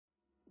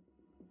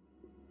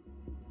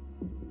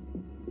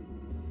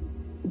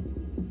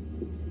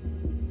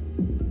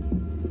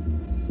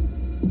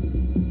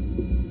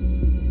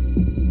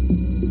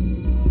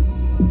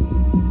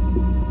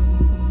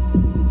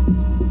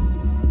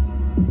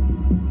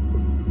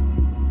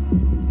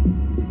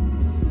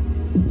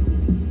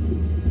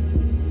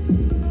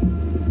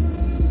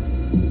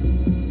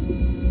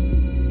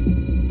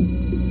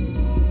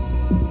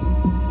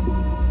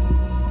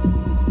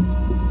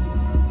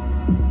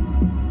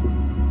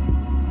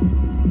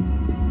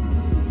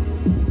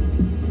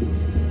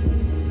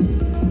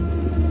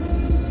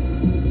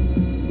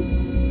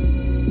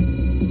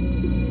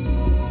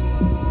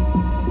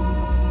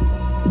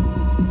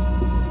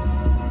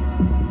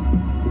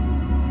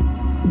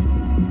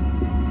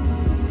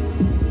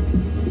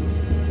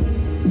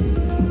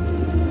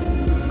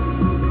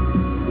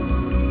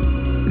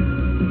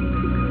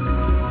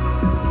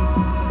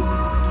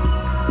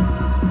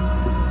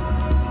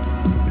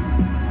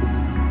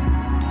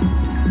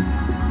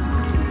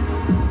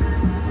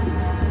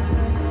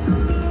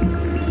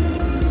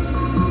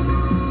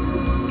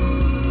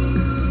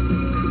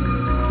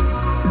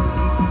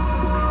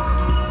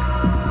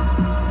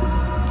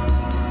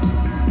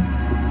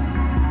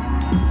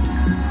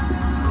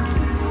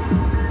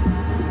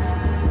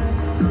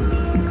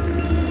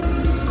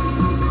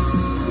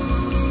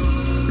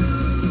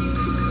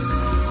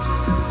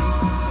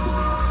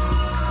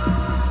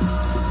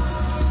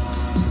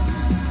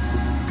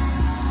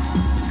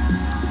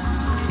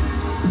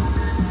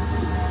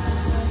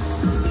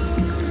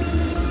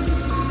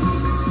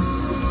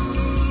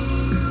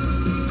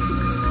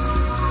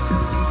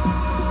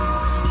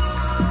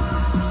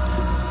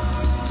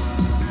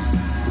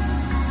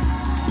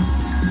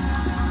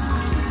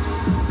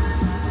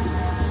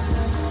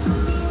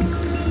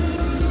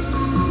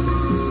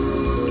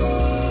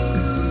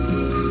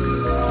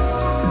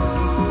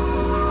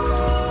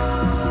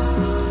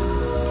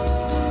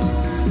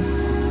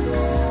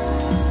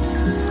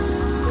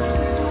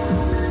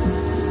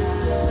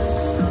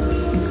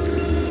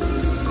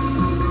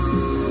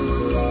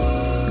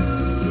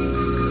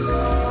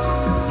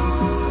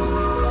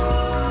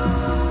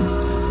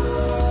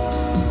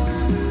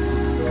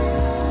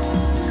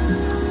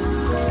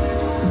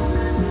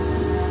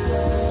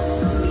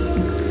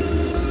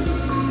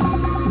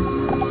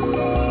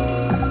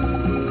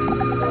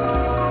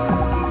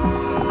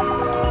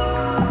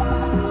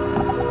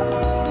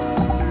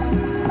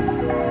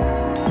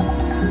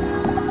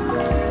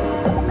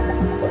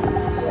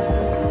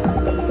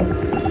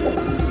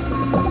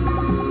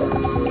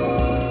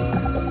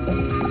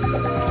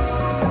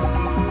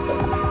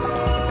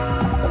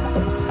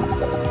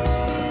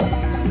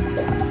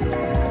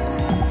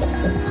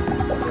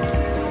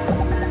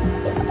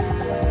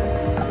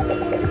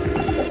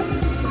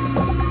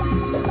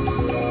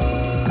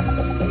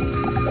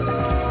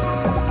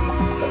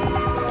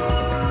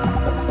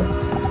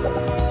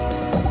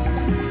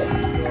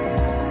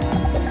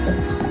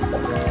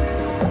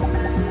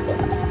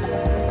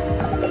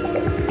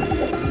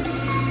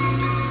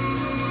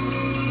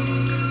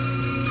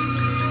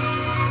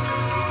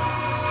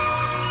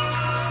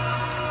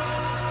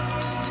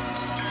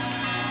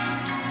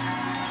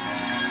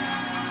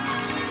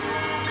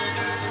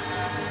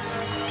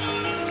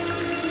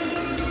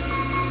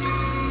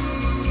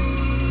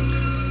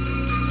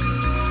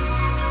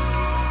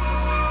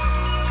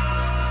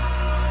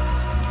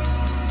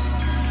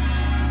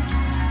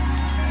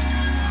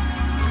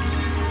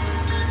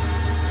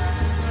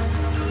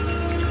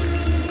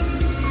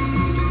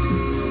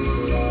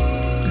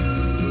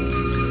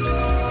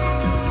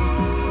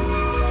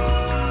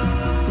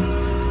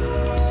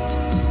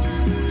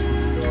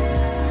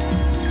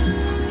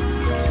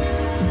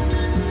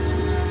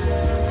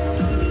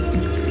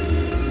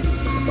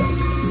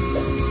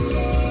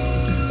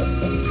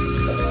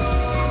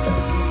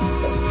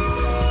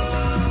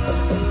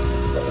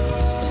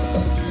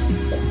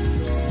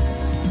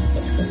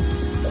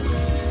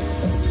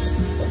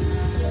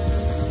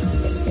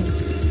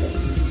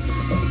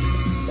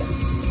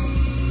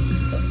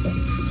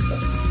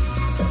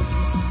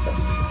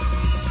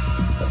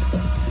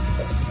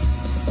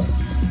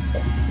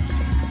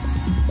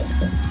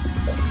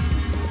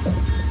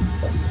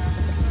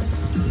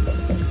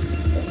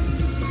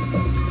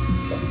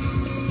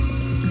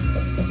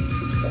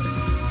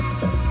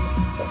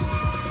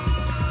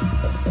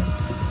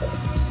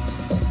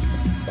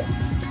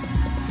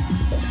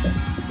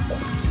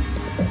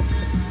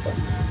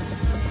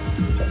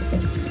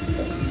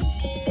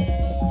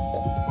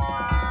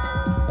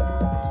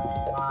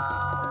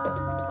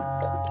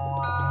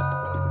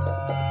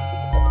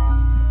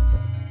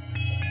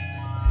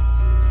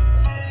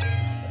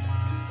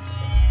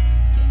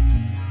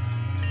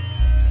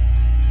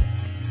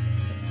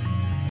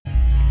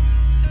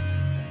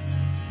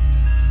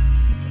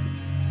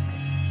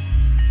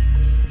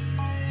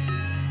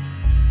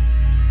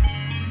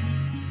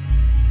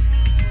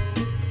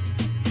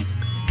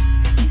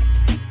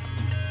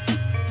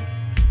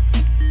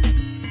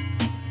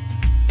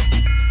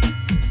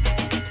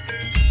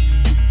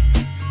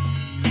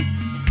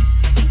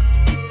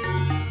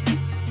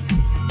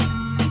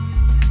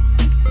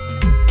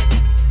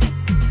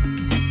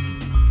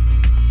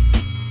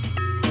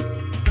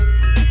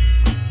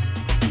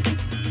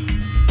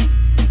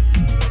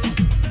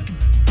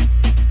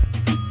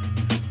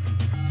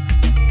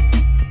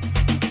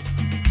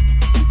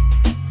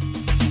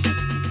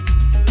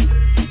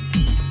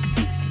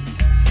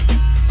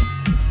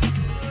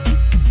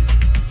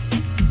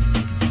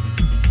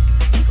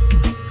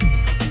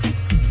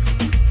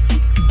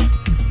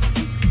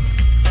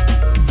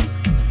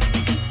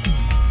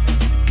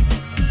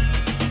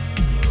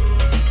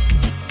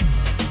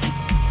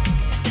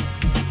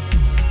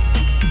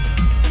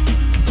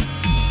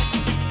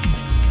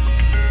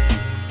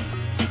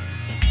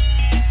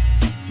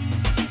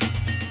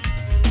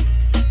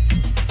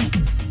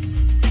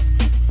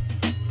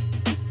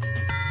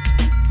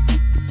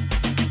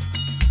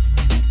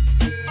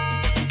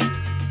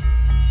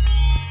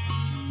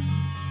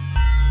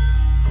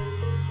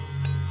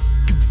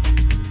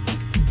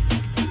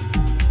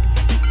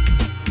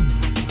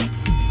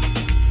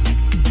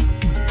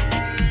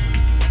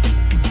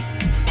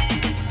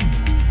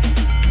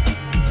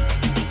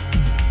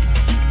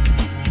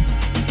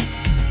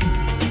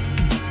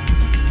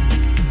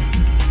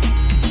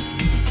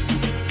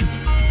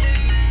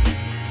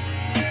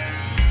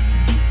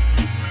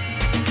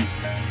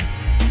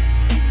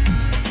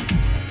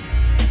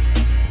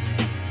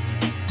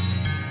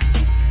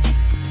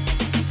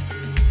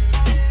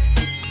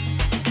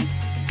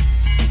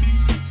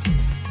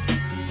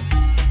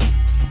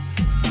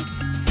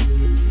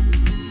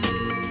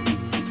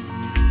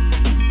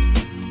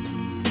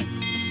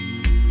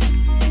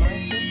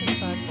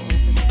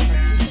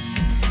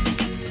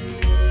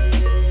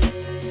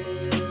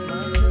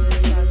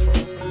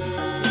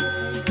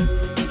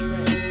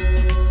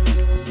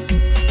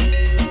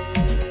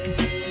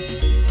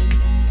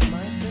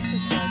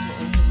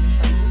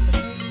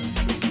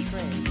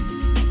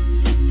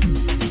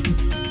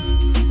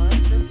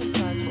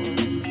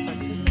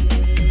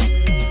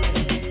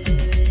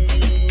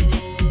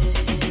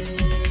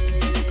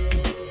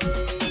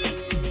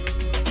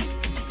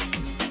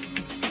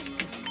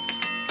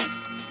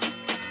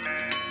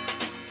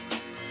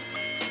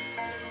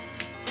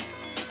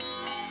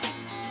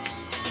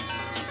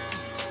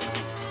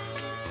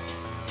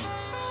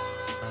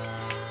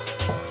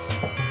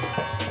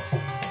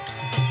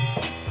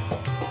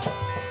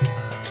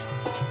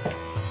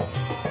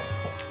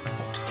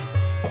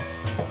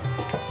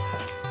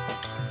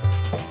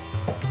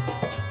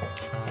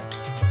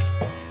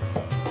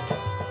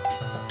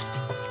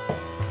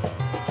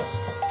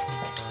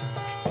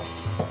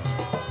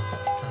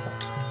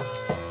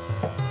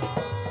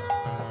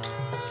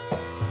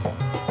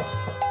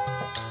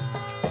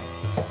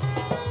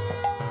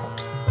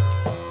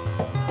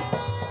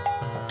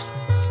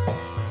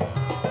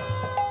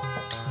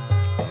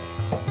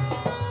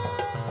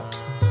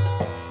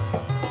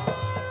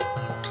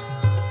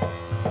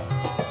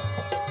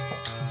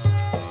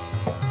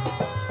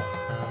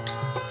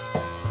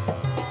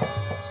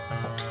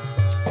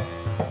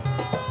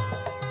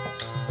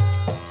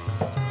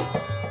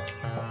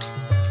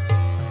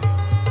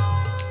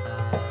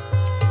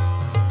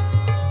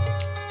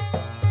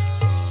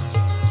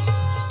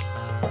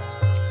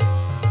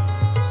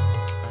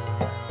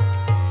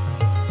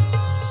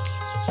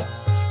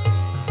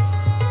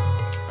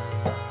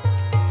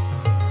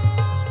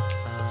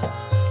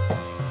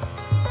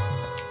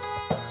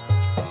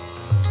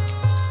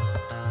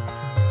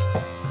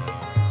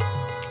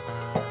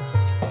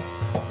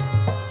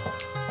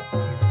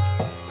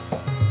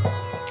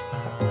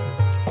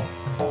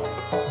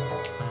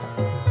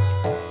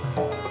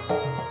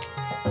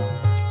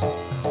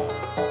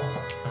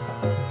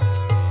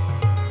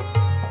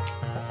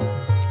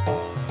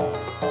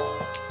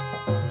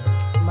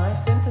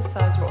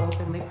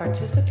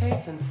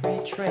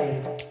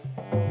trade.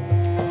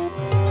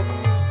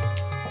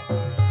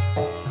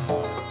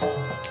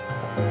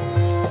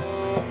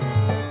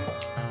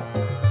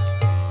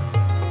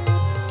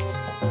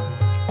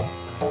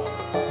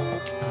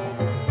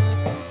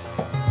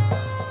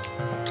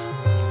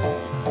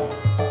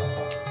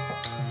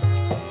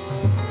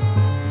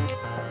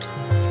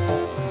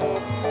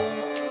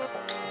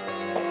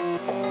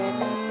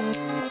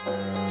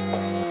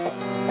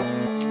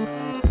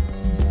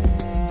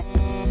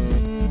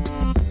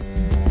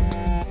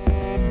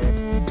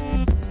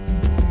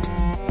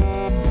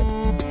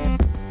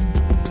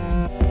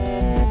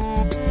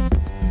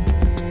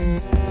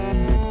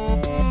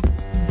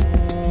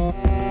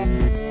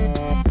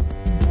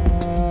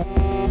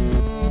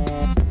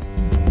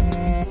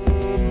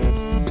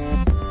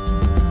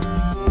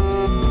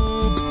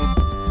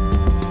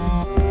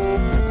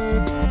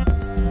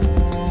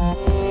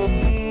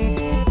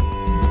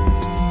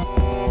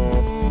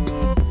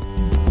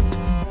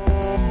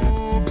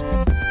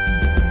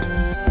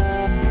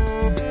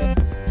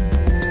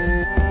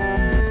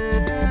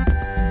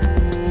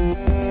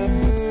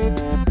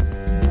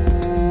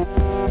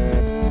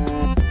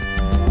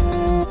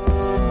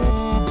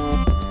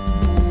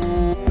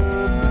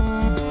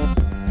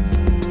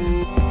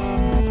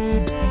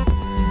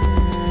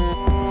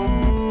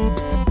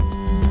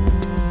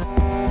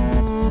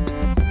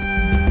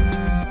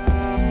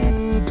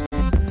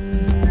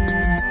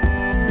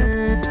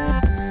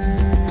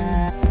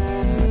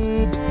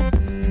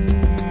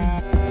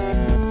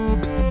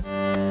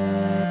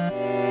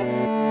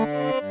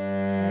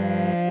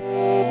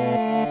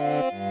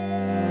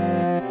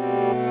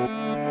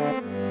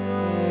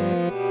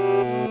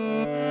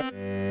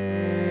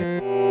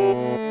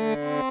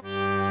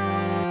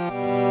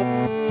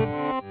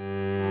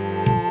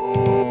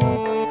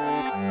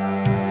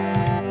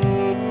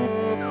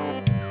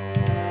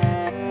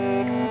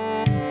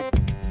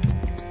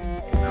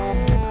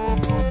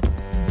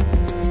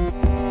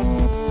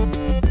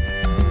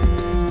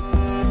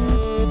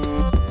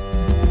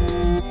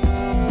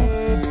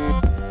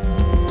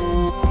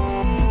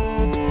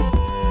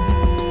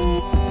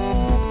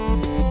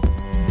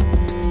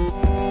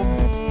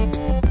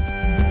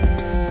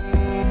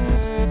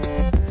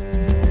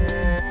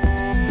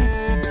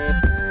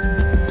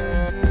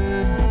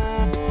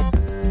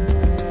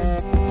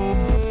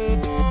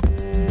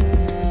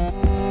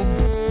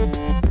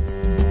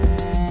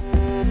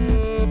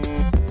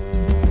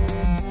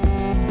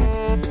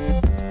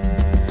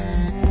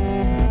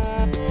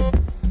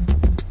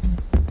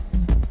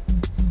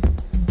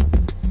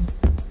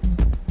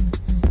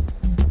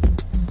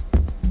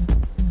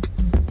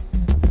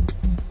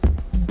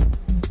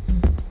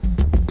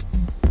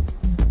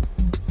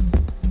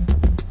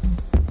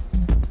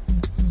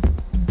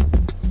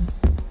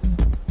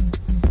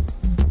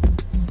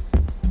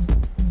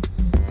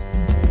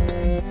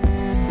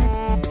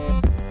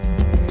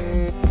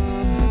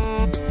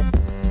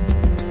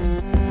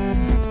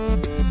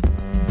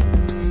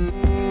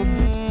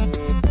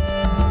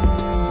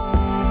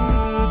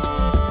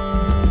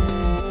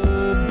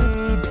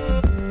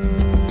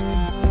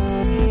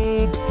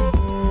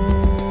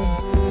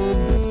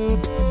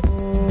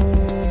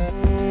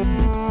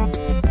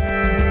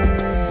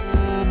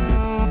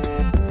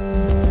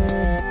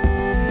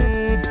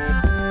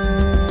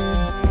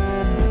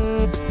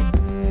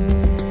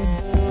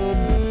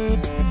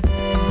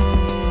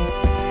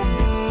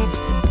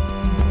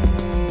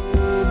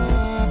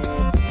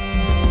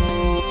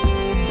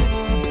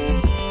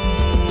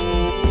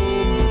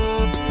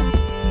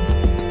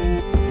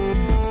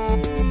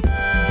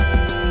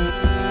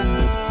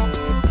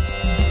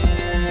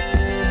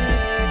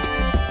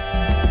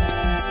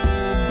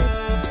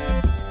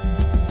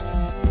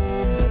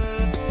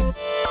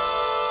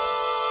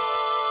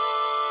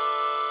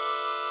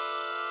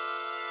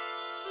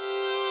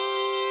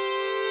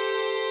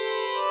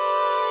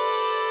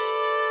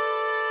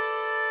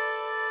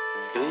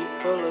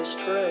 People are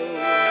strange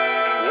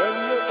when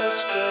you're a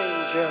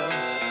stranger.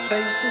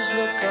 Faces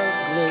look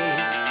ugly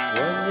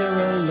when you're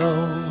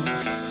alone.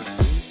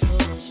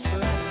 People are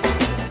strange.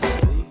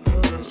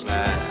 People are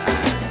strange.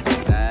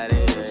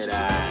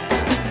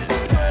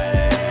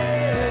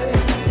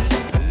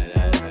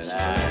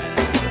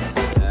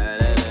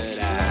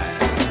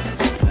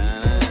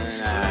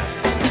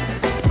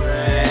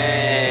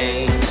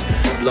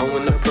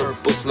 Blowing the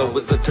purple, slow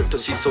as a turtle.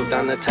 She's so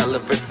down to tell her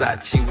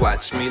Versace.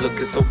 Watch me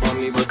looking so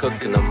bummy, we're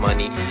cooking the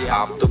money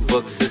off the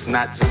books. It's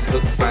not just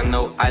hooks. I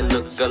know I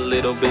look a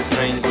little bit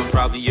strange, but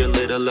probably your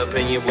little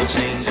opinion will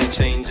change and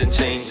change and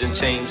change and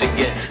change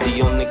again.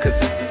 The only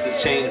consistency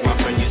is change, my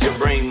friend. Use your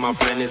brain, my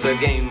friend. It's a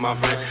game, my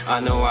friend.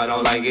 I know I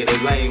don't like it,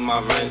 it's lame,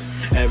 my friend.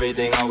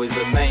 Everything always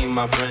the same,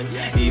 my friend.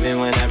 Even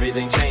when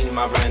everything changed,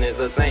 my friend, it's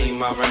the same,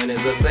 my friend,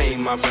 it's the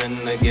same, my friend.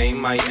 The game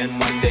might end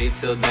one day,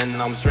 till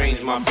then I'm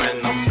strange, my friend.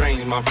 I'm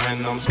strange, my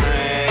friend, I'm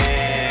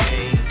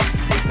strange.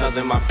 There's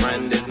nothing, my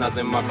friend, there's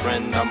nothing, my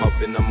friend. I'm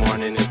up in the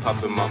morning and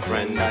puffing, my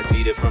friend. I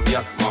beat it from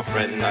yuck, my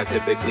friend. I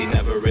typically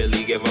never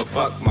really give a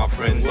fuck, my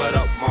friend. What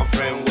up, my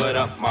friend? What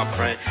up, my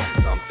friend?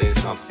 Something,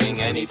 something,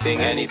 anything,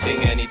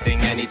 anything,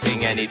 anything,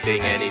 anything,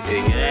 anything,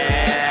 anything.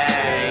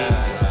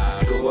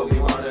 Do what we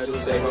wanna do,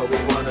 say what we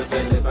wanna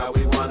say, live how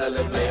we wanna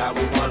live, play how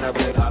we wanna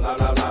play, blah blah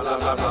blah blah blah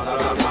blah blah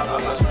blah blah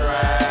blah.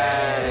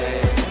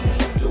 Stray.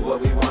 Do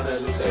what we wanna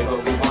do, say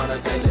what we wanna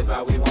say, live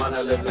how we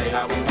wanna live, play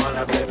how we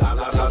wanna play, blah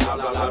blah blah blah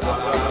blah blah blah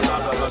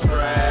blah blah.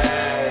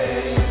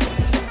 Stray.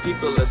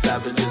 People are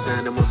savages,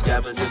 animals,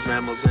 scavengers,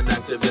 mammals and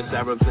activists,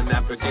 Arabs and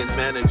Africans,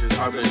 managers,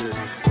 harbingers,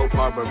 hope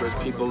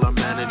harborers. People are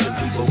managing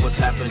people, what's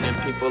happening?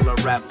 People are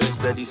rapping,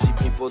 steady see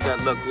people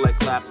that look like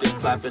Clapton,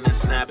 clapping and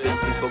snapping.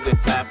 People get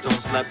clapped on,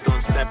 slept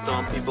on, stepped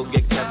on. People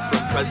get kept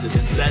from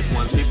presidents, dead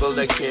ones. People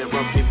that can't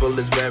run, people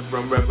is red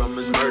rum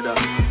is murder.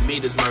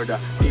 Meat is murder,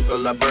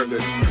 people are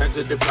burgers.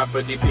 Transitive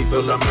property,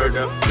 people are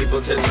murder.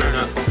 People Ted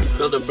Turner,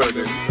 builder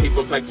burgers.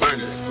 People pack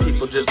burners,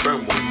 people just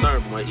burn one,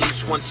 learn one.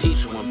 Each one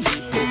teach one.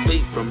 People flee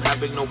from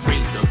having no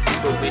freedom.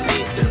 People, we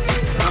need them.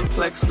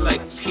 Complex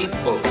like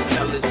people,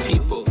 hell is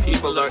people.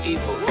 People are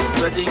evil,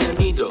 threading a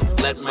needle.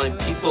 Let my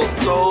people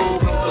go.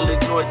 People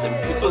ignore them,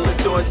 people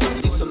adore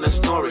them. Leave them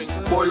snoring.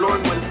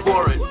 Forlorn when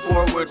foreign,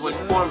 forward when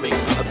forming.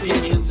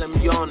 Opinions I'm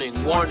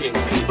yawning, warning.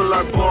 People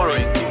are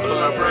boring, people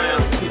are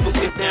brown. People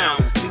get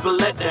down, people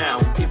let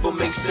down. People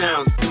make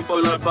sounds,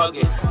 people are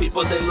bugging.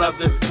 People they love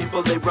him,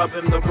 people they rub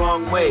him the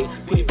wrong way.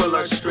 People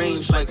are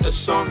strange like the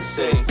song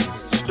say.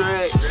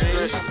 Strange,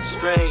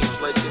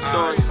 like the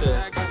song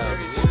said.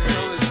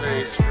 Strange,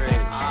 very strange.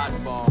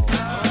 Oddball.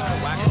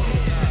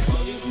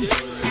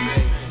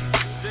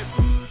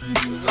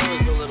 It was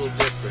always a little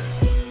different.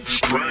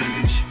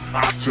 Strange,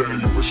 I tell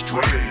you it's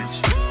strange.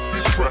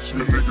 These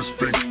freshman niggas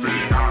think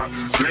they hot.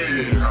 They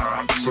ain't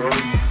hot,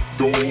 son.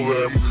 All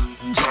them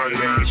tight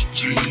ass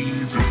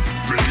jeans and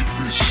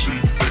baby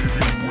shit they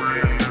be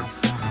wearing.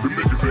 The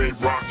niggas ain't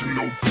rocking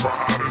no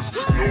Pradas,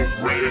 no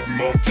red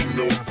monkey,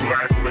 no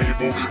black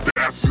label.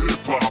 That's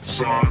hip-hop,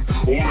 son.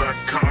 All that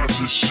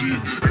conscious shit,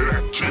 and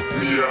that kick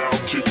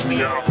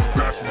me out,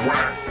 that's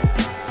whack.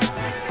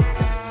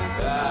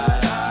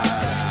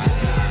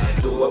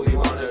 Do what we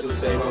wanna do,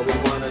 say what we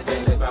wanna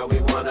say, live how we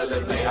wanna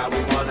live, play how we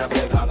wanna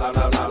play, blah blah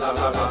blah blah blah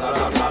blah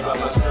blah blah blah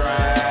blah.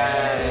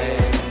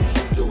 Stray.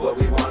 Do what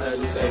we wanna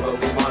do, say what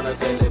we wanna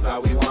say, live how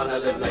we wanna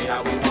live, play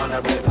how we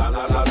wanna play, blah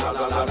blah blah blah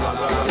blah blah blah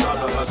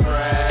blah blah.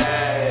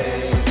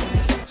 Stray.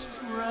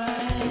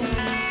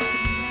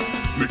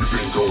 Niggas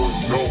ain't going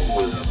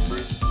nowhere,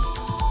 man.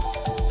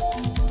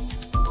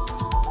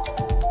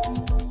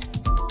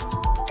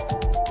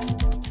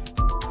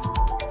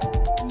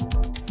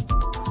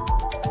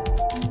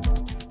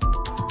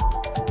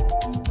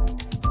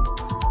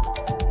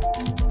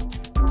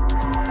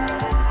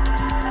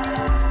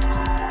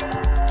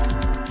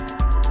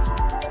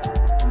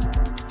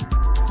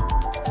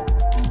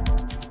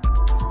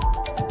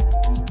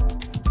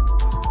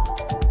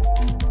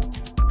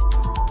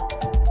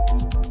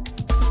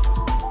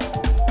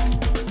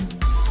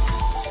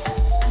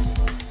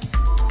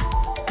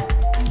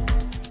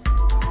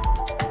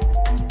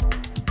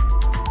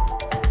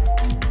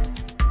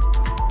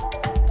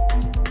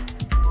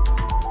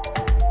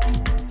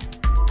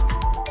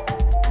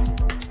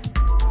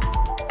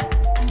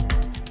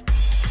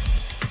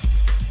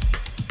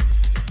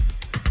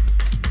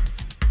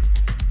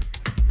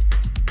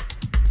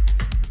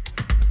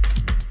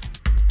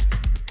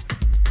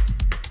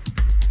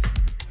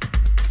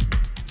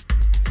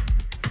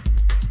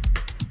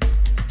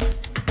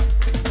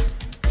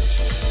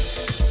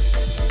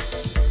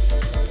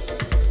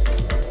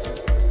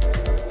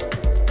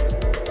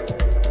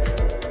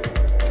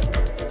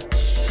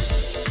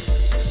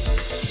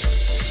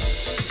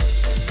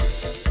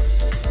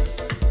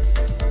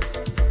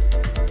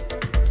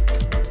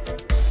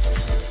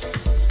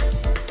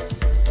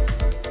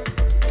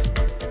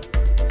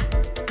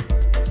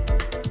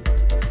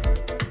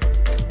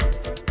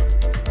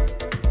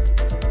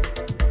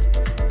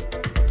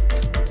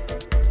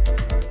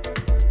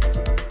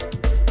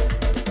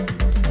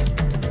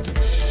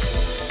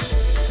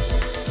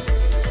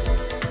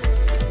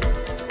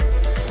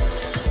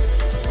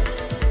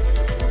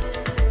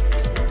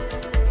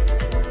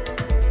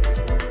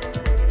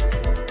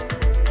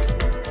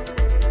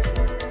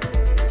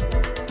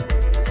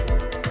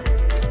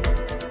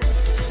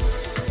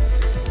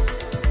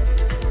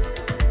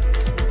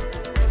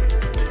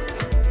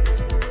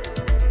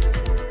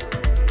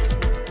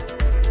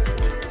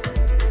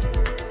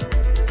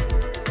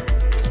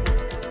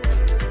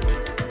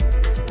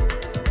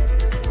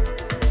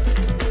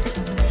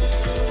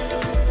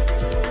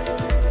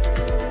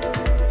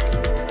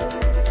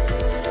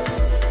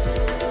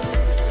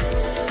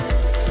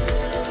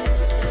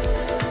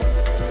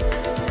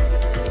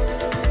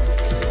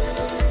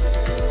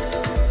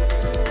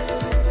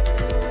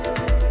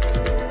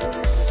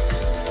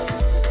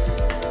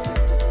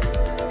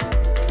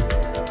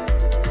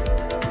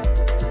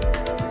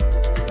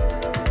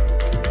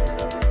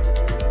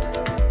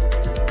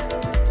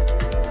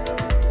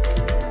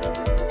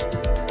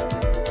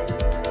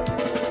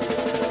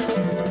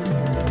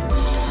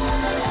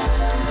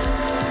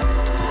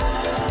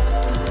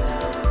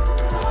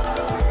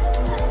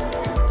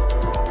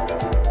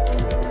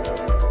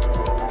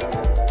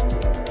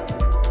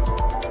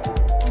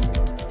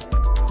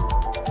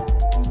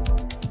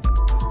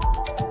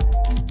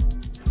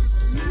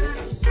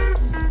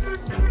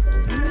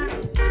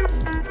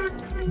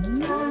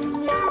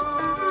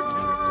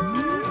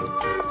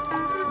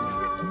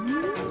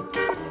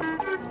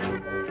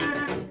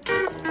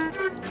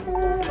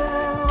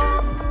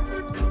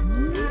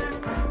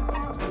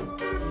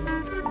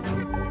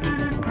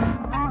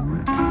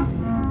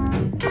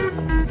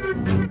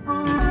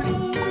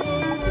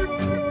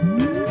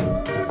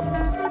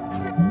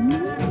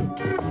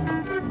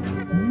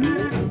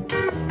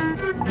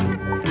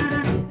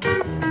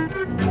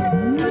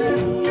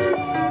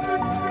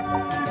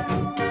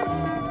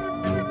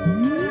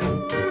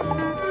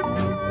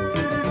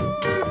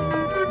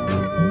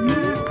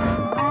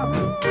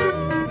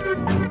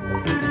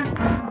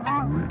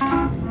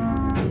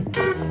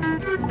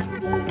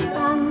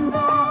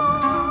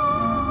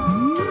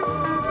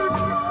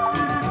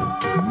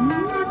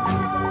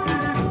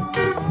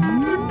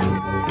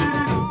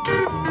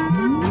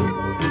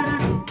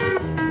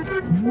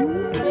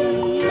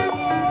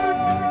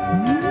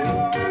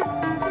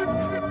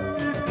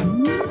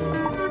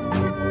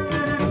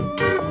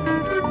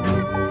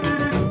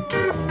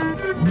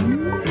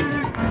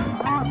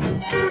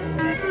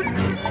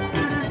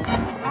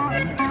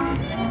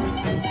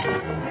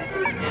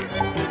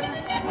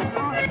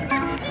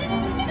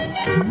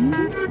 I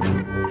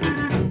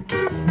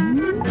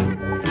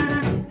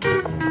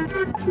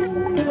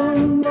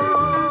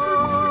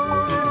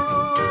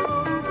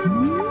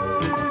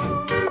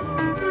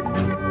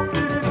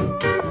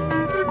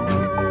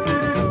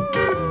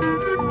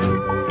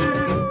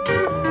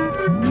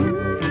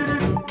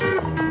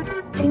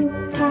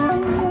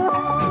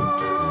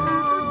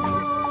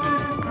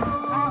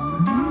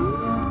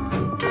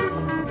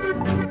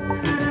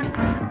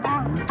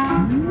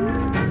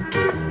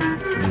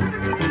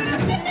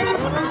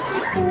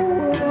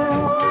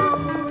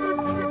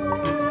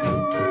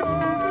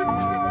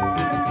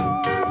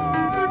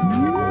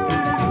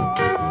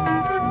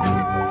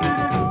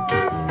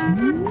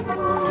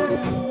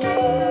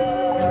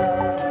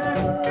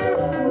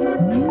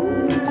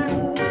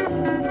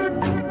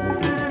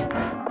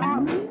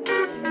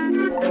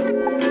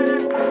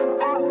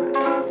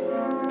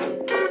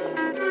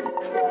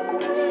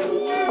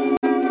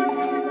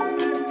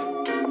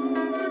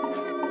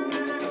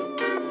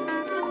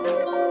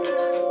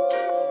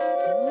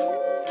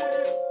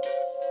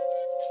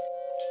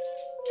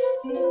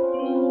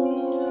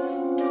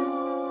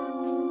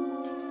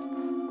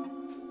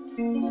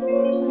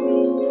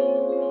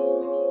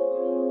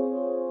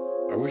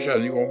wish I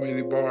knew how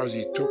many bars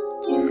he took.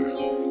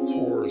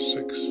 4 or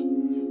 6.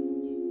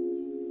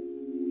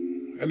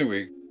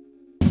 Anyway.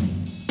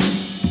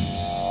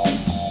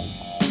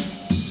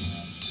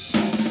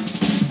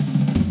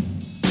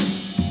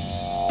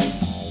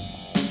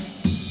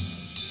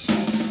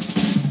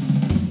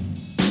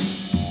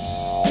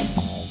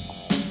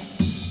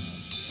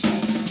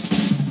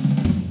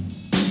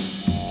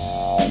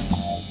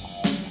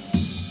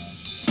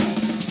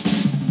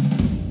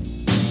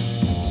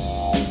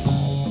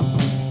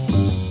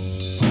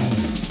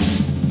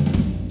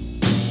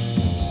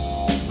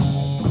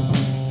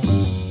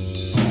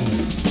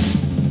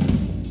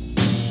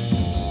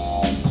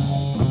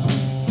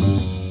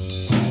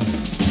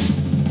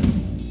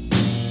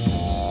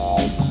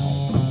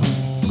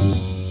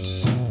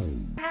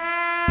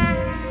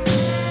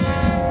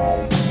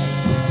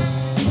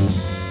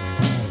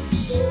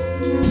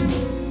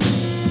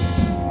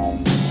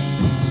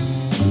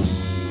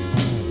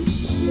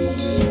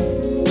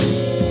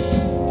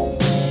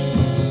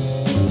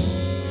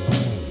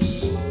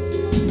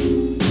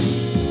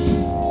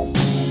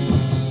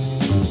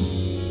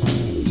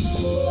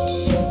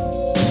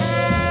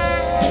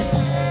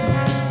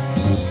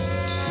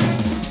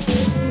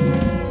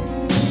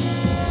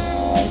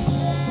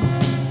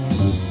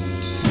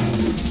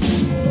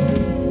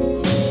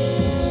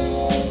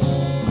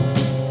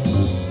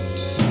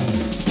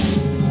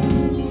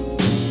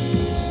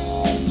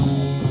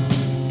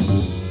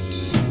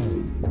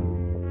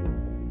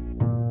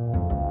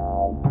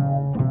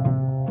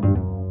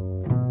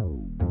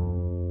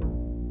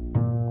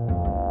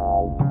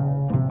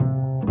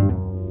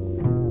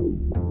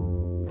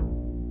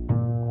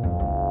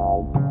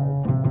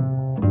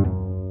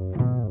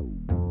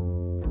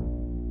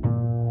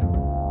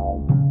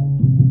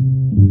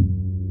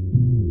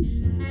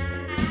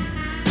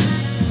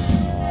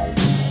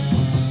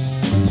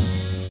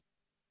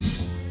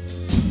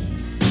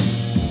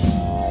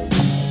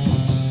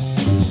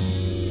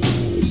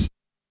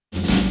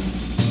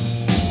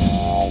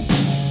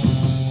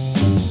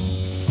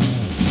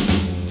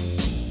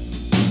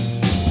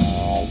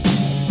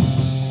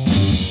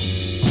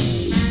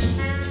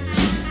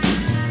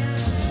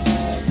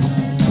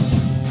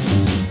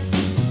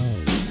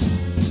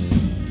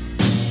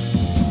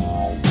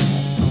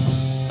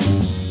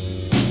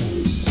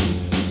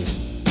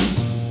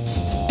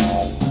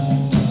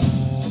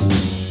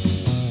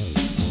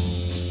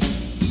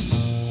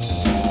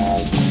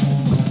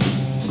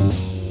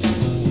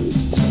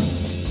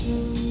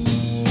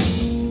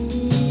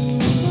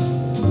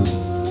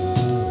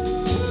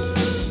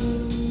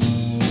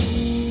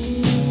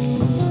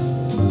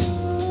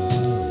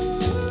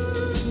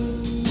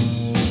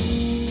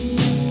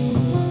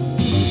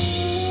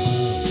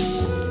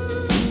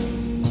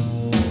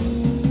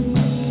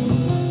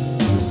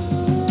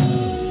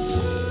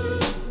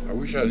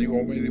 Tell you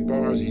how many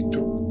bars he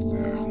took.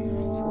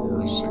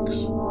 4 or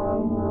 6.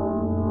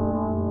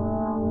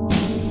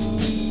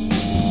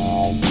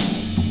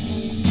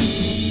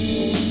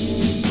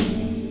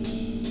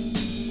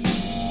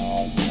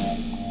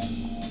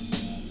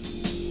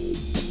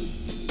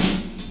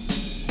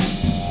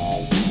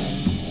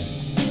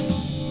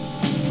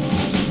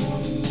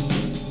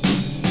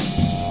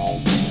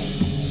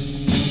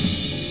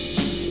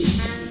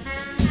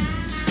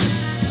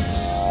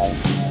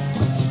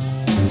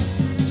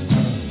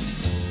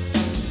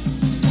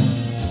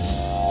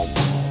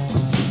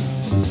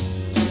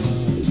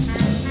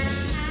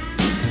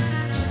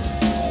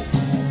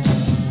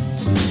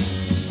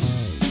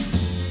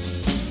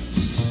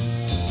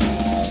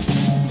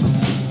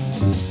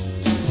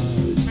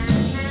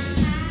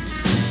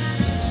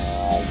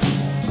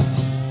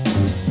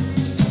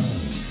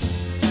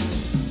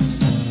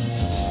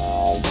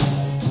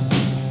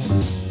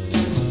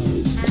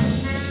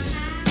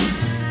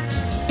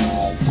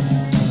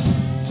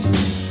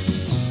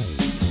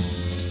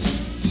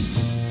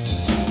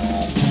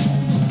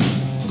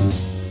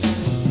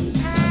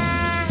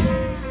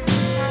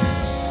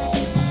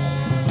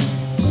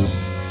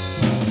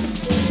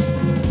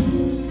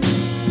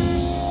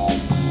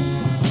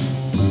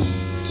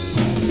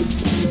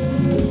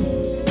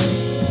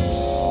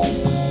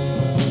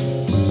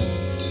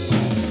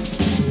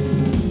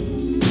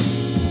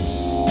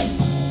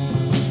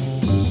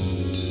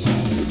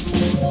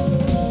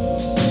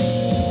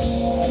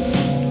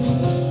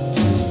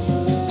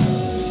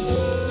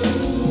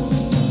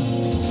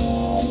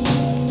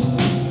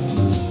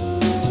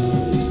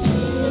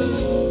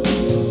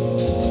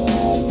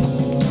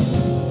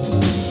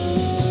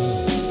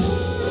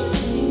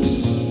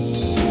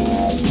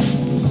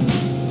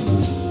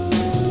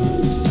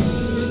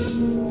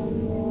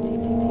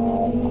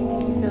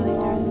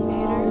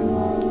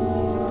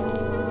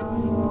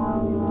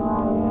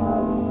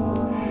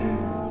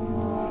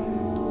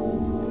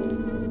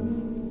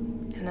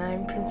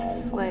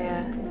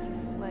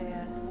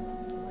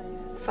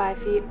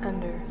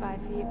 under. 5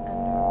 feet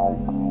under.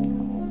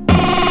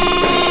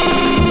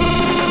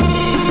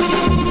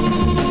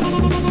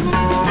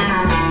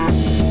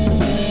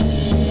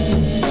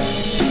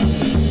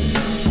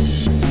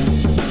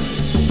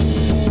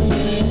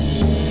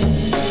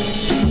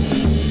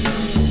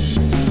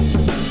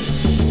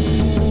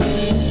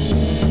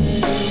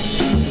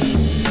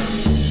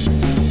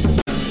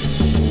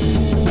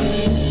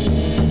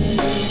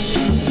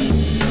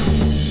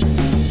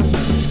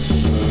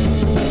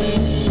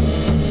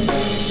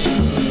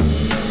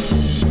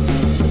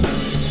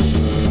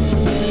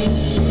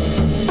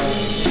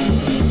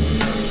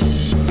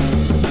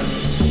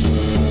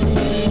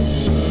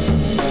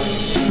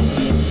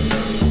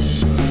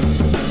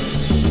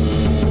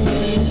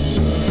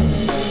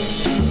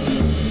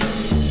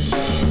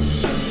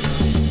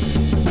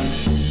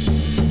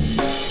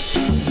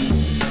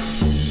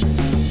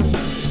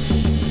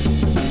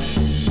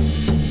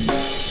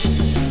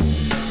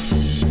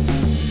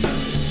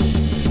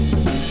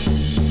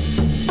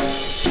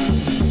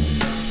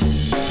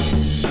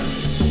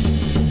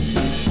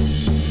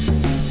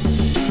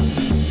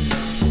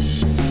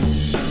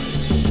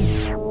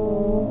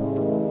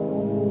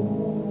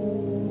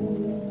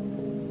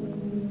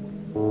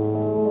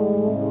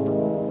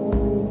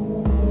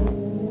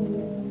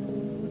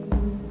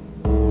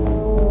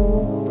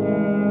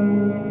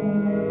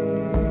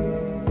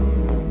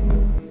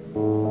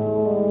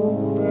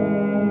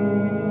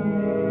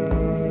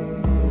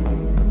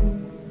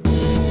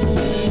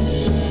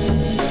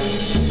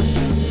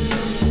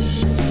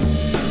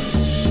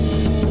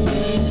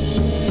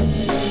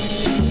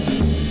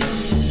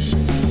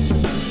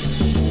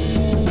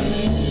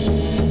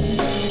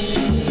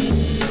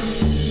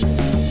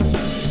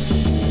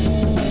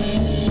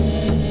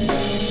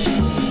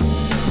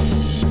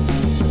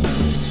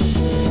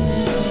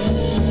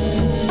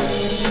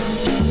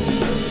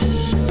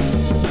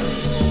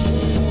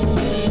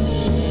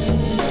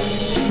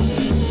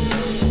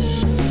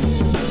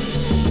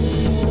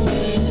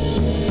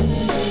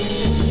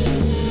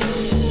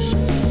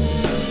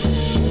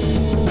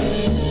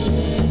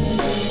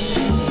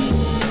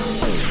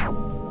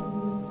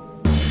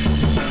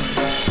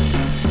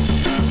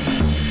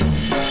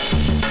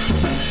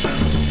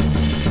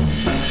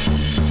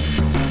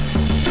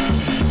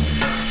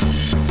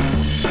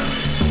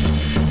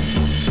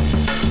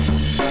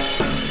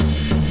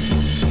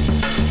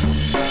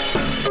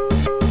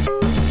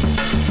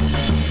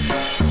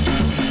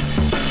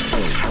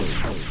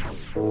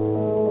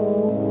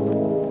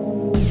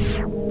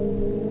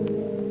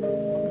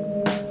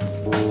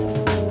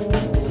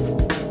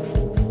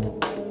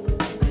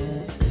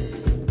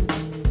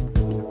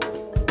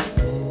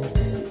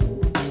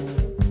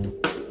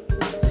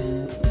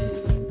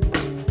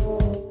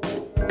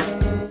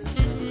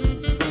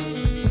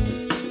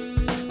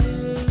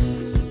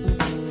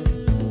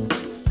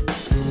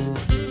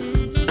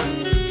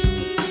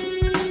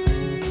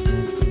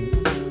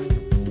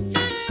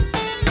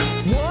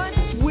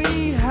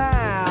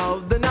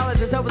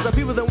 Of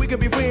people, then we could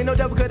be free and no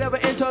devil could ever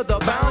enter the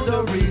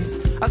boundaries.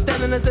 I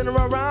stand in the center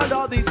around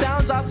all these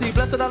sounds I see.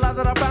 Blessed Allah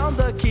that I found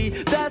the key.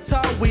 That's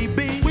how we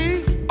be.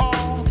 We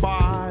are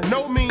by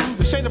no means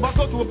ashamed of our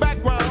cultural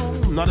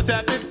background. Not a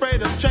tap bit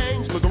afraid of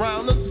change. Look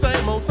around, the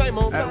same old thing.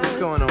 What's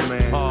going on,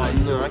 man? Oh,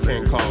 no, I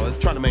can't call it.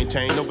 Trying to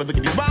maintain, don't look at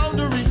these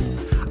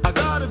boundaries. I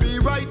gotta be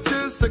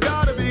righteous, I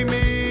gotta be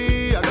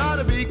me. I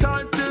gotta be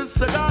conscious,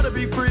 I gotta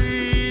be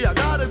free. I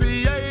gotta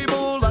be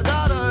able, I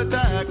gotta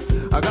attack.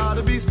 I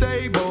gotta be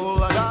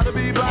stable, I gotta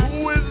be black.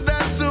 Who is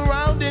that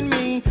surrounding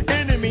me?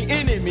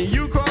 Enemy,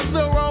 you crossed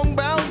the wrong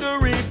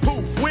boundary.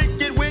 Poof,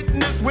 wicked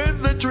witness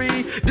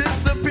wizardry.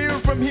 Disappear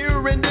from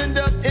here and end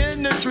up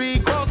in the tree.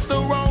 Cross the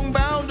wrong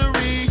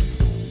boundary.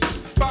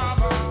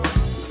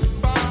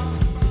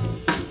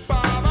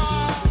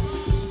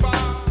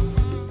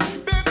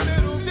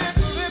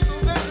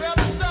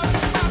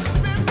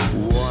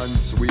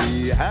 Once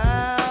we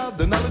have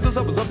the knowledge of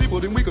some people,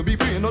 then we could be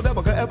free and no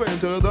devil could ever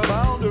enter the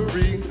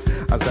boundary.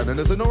 I stand and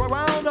listen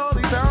around all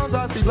these sounds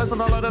I see.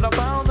 Blessing all that I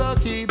found the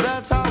key.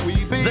 That's how we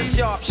be. The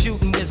sharp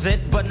shooting is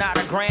it, but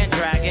not a grand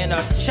dragon.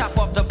 A chop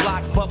off the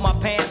block, but my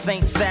pants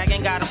ain't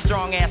sagging. Got a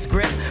strong ass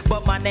grip,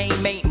 but my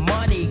name ain't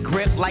Money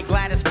Grip. Like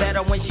Gladys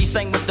better when she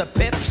sang with the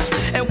Pips.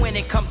 And when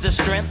it comes to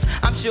strength,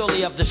 I'm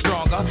surely of the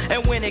stronger.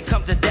 And when it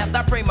comes to death,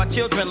 I pray my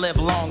children live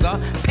longer.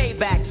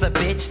 Payback's a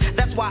bitch,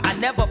 that's why I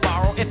never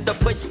borrow. If the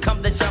push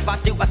comes to shove, I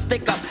do a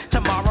stick up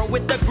tomorrow.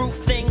 With the group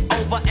thing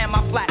over and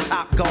my flat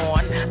top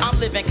gone, I'm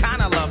living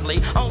kinda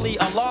lovely, only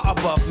a law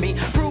above me.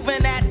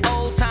 Proving that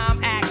old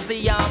time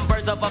axiom,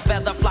 birds of a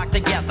feather flock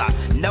together.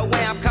 Know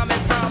where I'm coming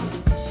from?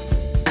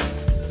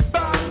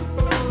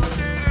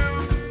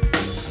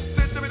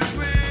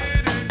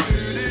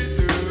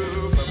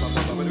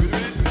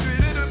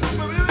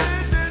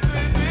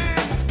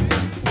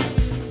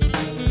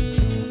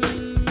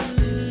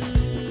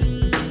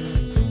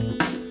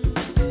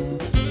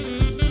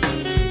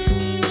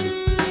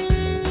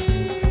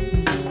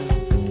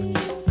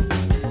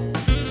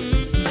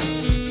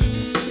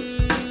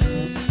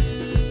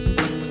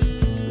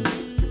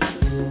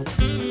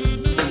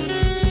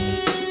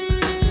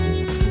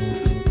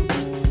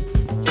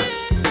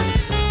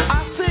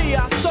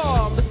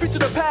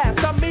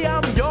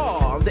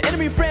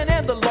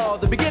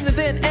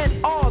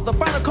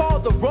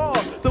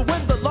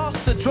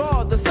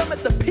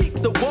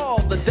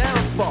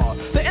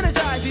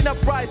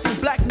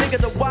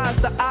 the wise,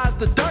 the eyes,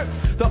 the dirt,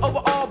 the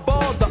overall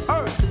ball, the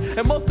earth,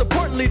 and most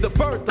importantly, the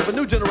birth of a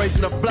new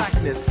generation of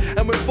blackness.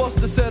 And we're forced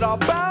to set our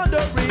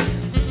boundaries.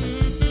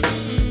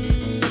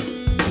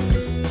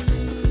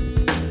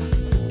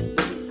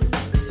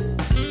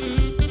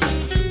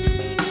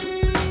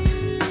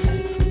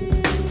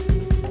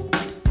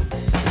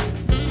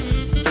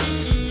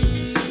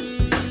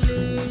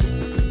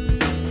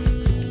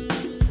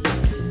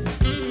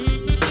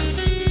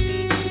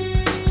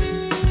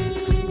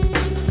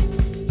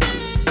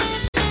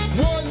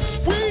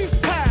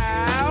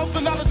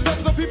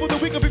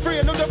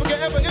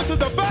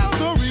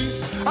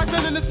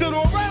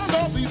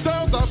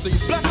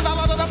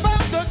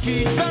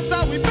 That's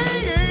how we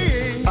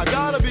be. I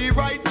gotta be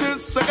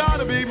righteous, I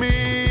gotta be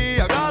me.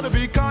 I gotta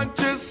be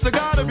conscious, I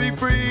gotta be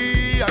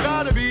free. I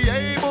gotta be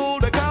able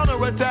to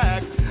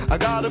counterattack. I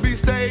gotta be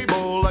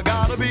stable, I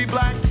gotta be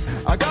black.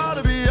 I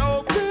gotta be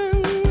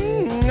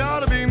open,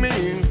 gotta be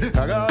mean.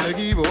 I gotta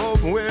keep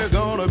open, we're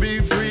gonna be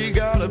free.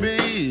 Gotta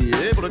be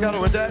able to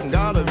counterattack.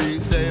 Gotta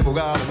be stable,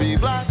 gotta be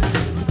black.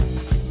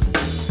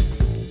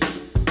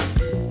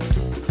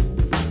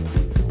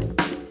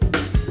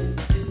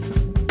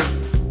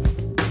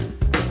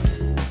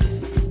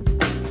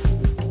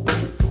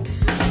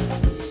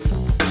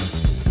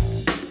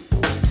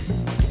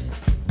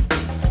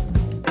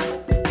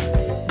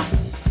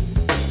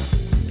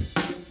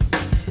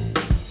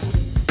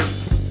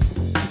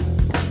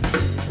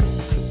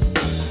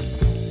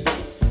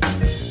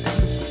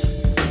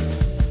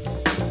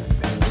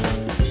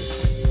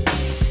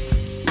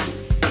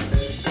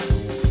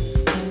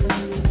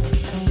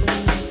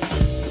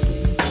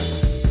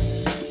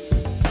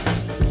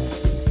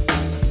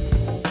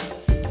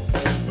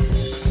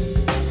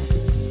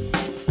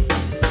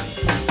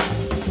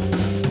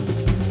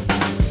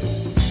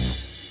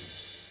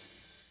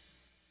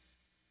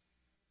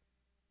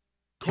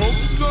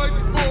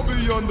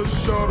 beyond the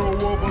shadow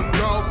of a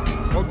doubt.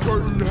 A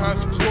curtain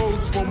has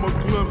closed from a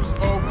glimpse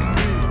of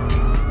me.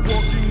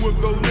 Walking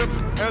with a limp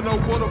and a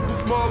wonderful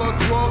smile, I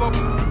trollop.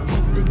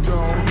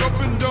 Up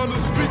and down the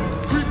street,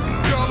 creep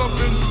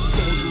galloping.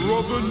 Soldier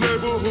of the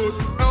neighborhood,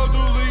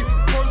 elderly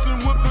person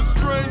with a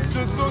strange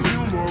sense of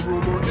humor.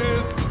 Rumor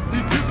is he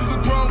kisses the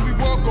ground we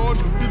walk on.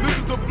 He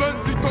listens to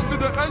blends, he talks to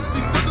the ants,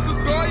 he stares at the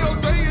sky all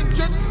day in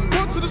jets.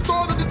 Talks to the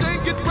stars that the day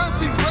get rest,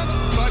 he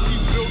rests like he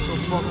built a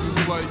fucking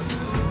place.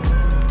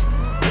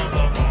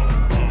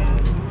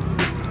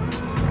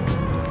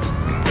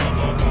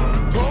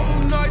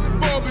 Come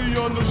nightfall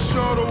beyond the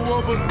shadow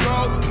of a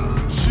doubt.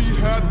 She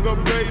had the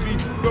baby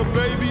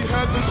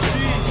had the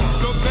she,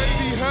 the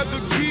baby had the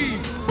key.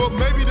 But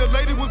maybe the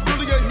lady was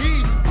really a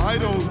he. I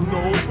don't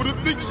know, but I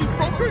think she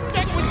broke her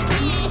neck when she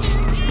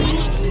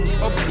bleeds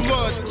of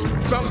blood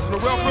bouncing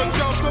around her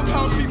child.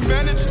 Somehow she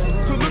managed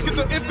to look at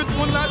the infant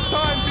one last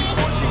time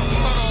before she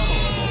cut off.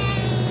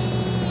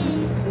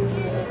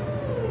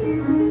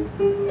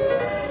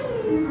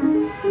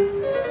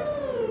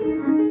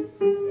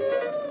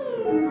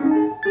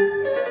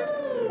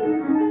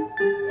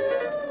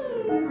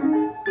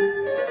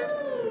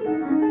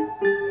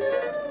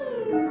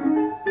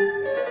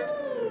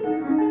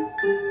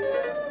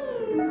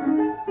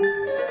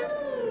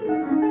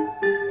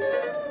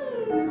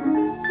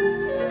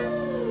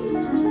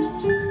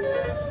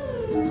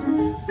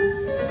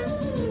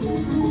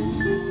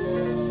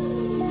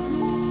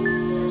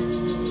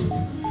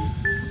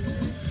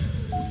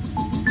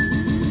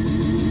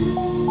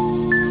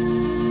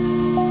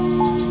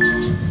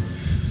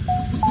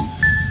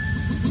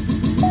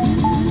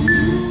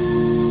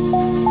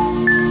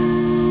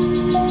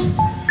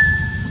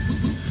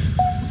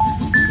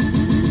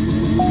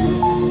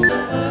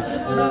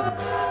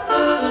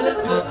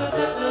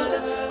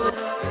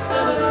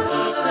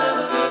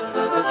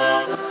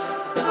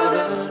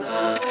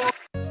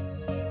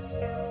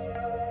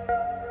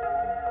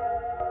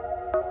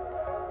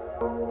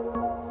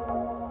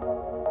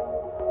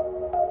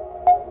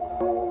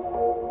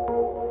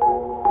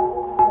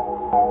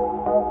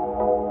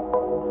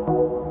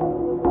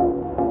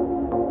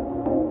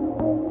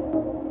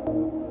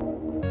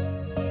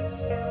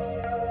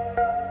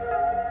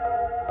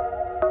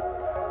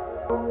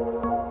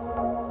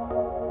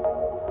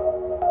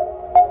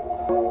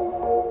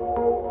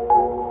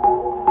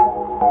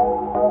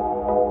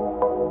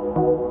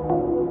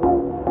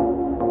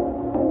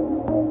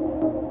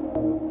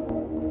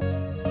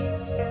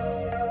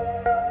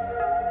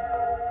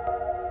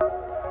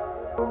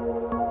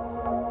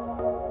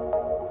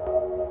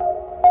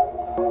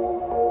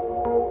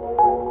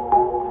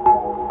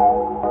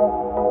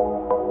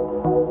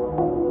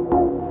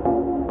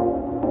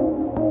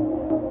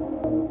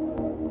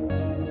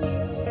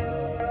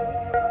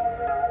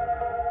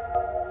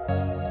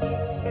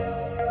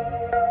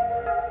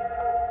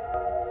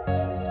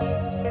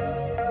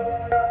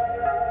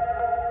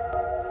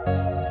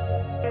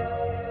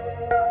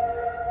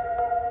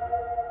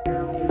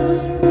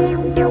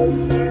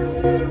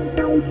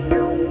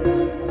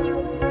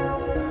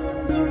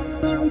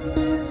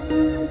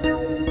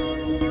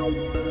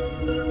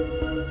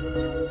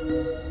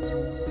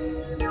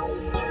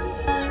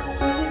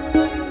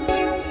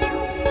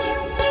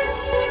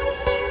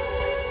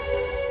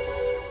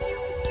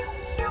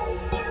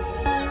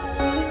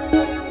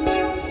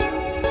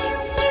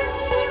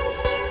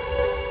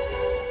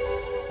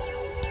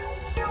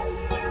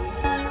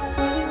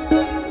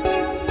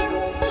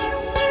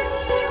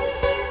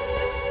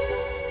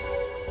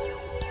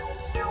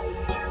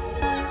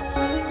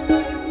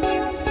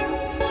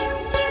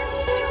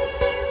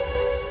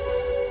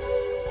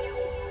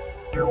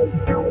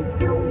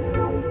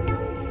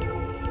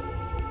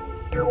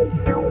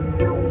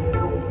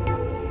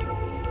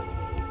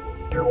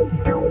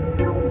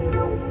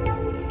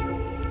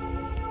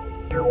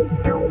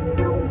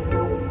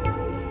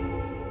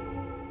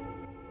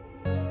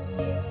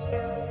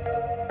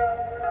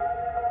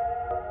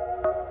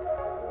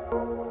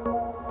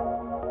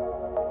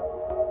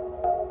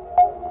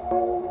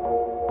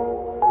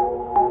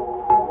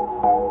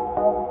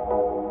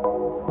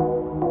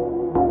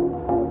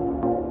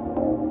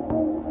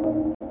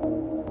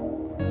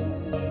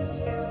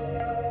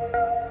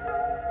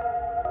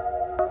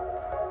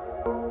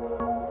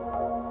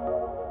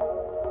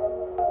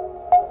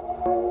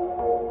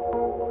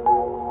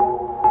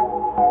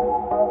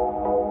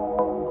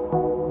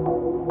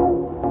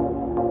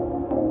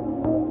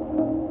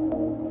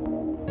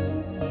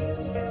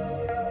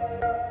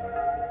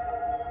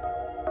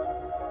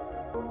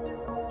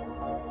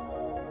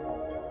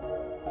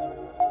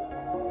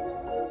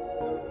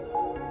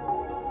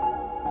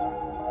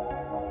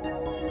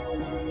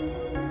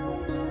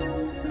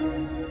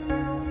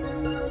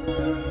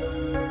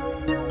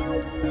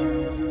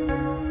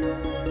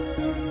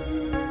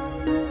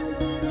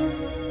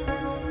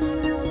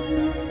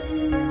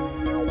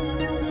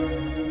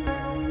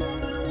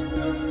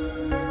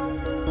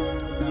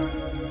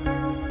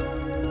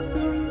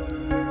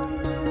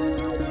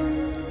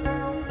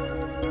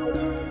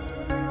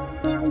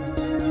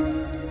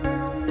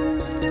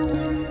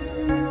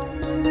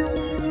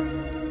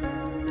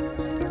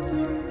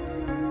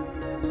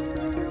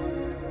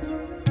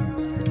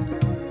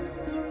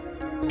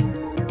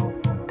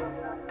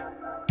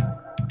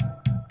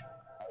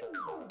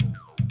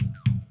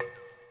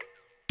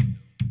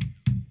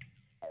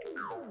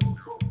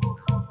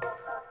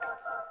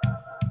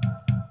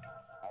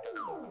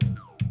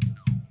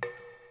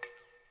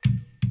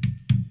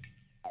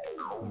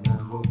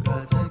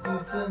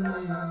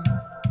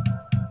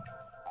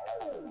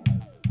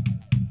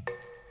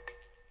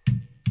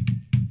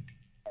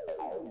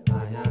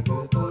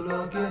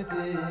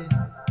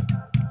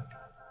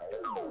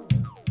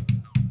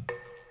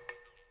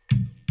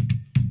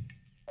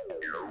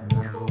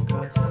 난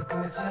뭐가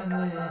자꾸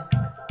자네